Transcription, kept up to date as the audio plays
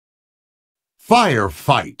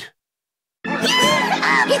Firefight.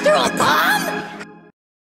 He threw a bomb?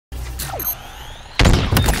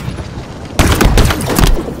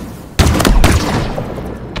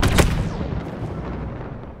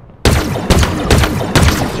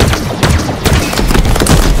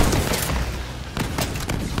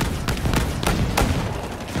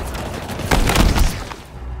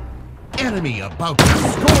 Enemy about to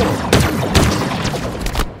score!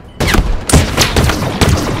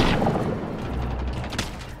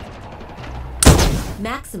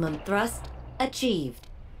 Maximum thrust achieved.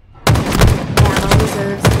 Ammo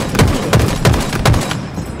reserves depleted.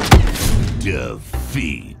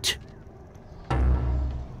 Defeat.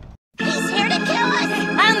 He's here to kill us!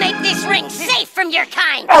 I'll make this ring safe from your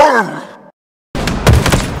kind!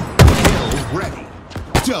 Kill ready.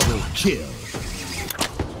 Double kill.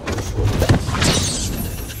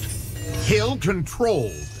 Kill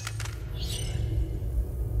controlled.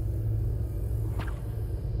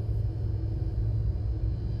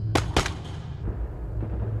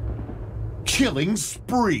 Killing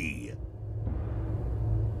spree.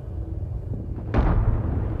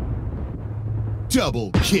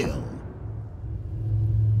 Double kill.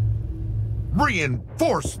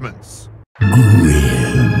 Reinforcements.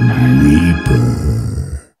 Grim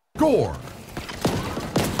Reaper. Gore.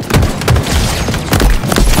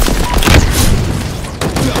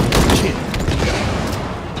 Double kill.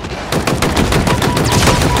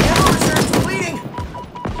 Ammo reserves depleting.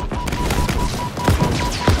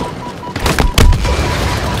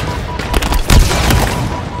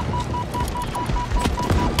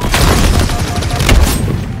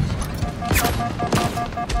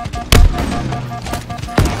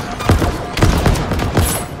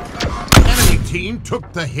 Team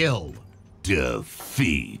took the hill.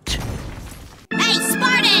 Defeat. Hey,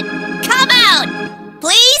 Spartan! Come out!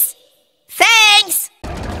 Please? Thanks!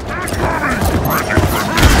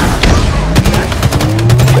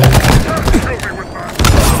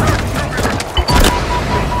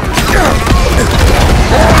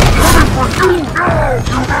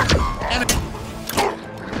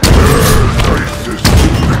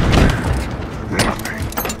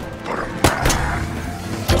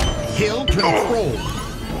 Hill control.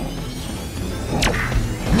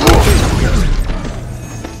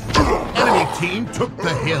 Enemy team took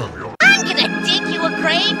the hill. I'm gonna dig you a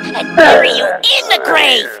grave and bury you in the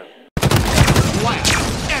grave! Last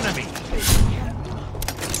enemy.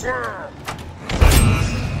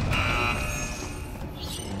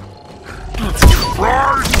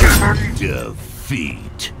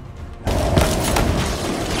 Defeat.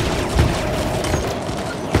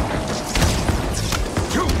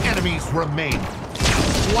 Two enemies remain.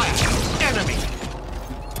 Last enemy.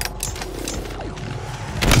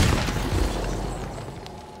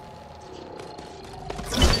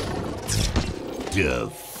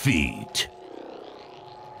 Defeat.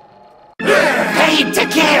 Paid to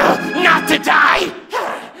kill, not to die!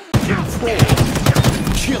 Control.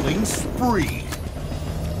 Killing spree.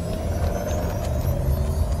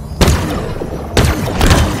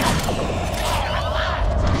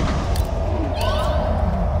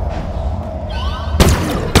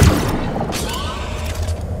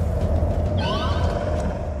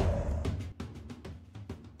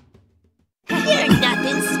 You're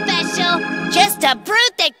nothing special, just a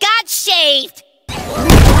brute that got shaved!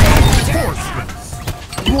 Horsemen's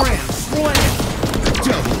Grand Slam.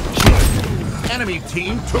 Double kill. Enemy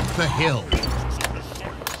team took the hill.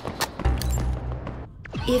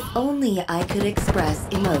 If only I could express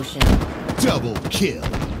emotion. Double kill.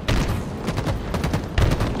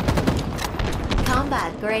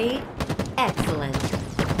 Combat grade, excellent.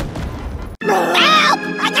 Help!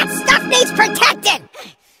 I got stuff needs protecting!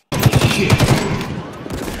 Kill.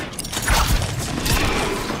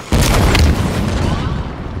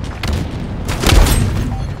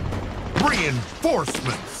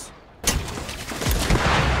 Reinforcements.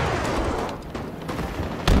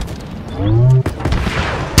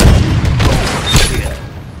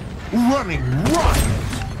 Running riot.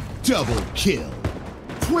 Double kill.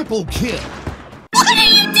 Triple kill. What are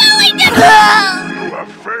you doing to You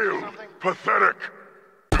have failed. Pathetic.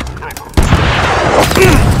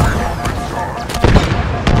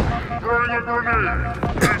 Throwing a grenade.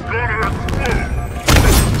 It's gonna explode.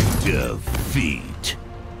 Defeat.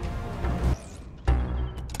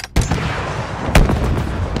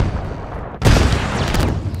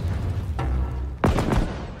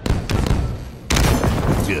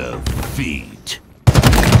 Defeat.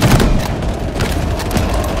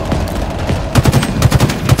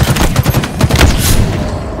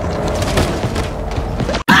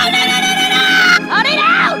 Cut it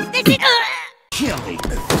out! This is... Killing.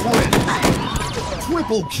 Friends.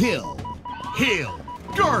 Triple kill. Hail.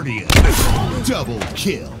 Guardian. Double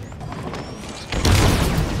kill.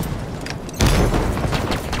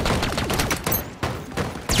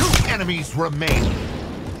 Two enemies remain.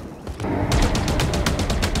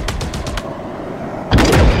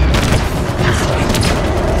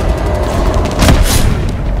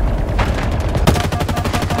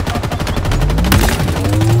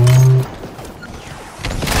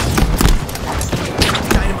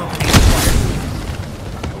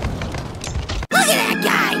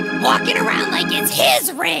 Walking around like it's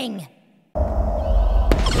his ring!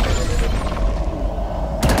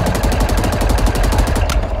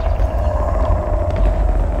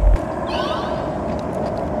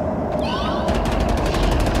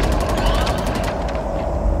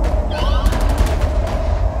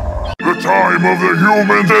 The time of the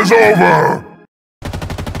humans is over!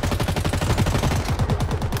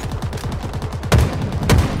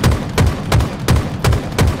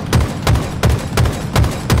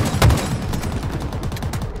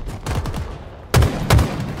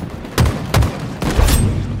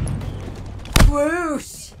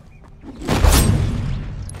 Bruce!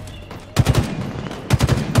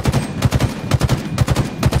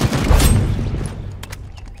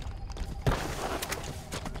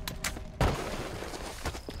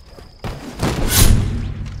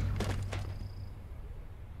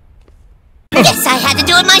 Guess I had to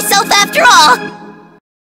do it myself after all!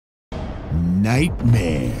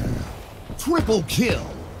 Nightmare. Triple kill.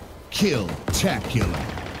 Kill-tacular.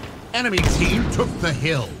 Enemy team took the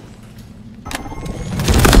hill.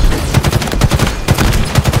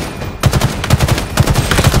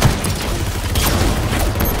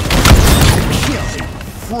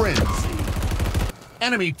 Frenzy.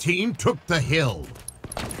 Enemy team took the hill.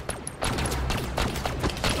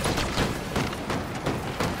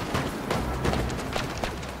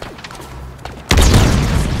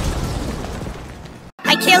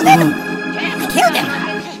 I killed him! I killed him!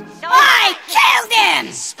 I killed him!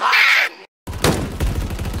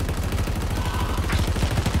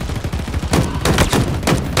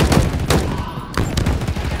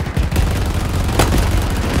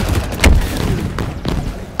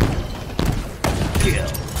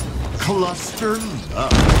 Cluster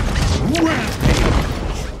love.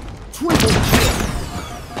 Rampage. Triple kill.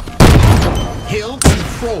 Hill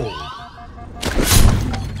control.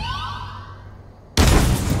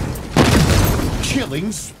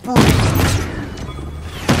 Killing spree.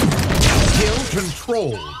 Hill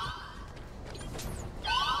control.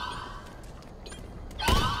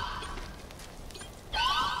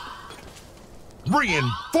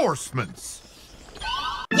 Reinforcements.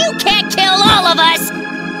 You can't kill all of us!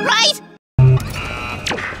 Right?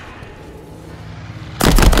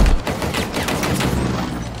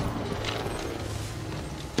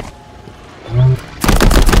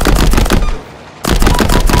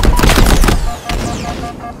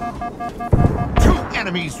 Two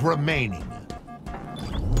enemies remaining.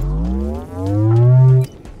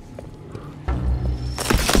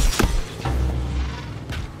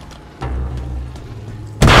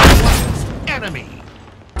 Last enemy.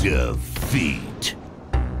 Defeat.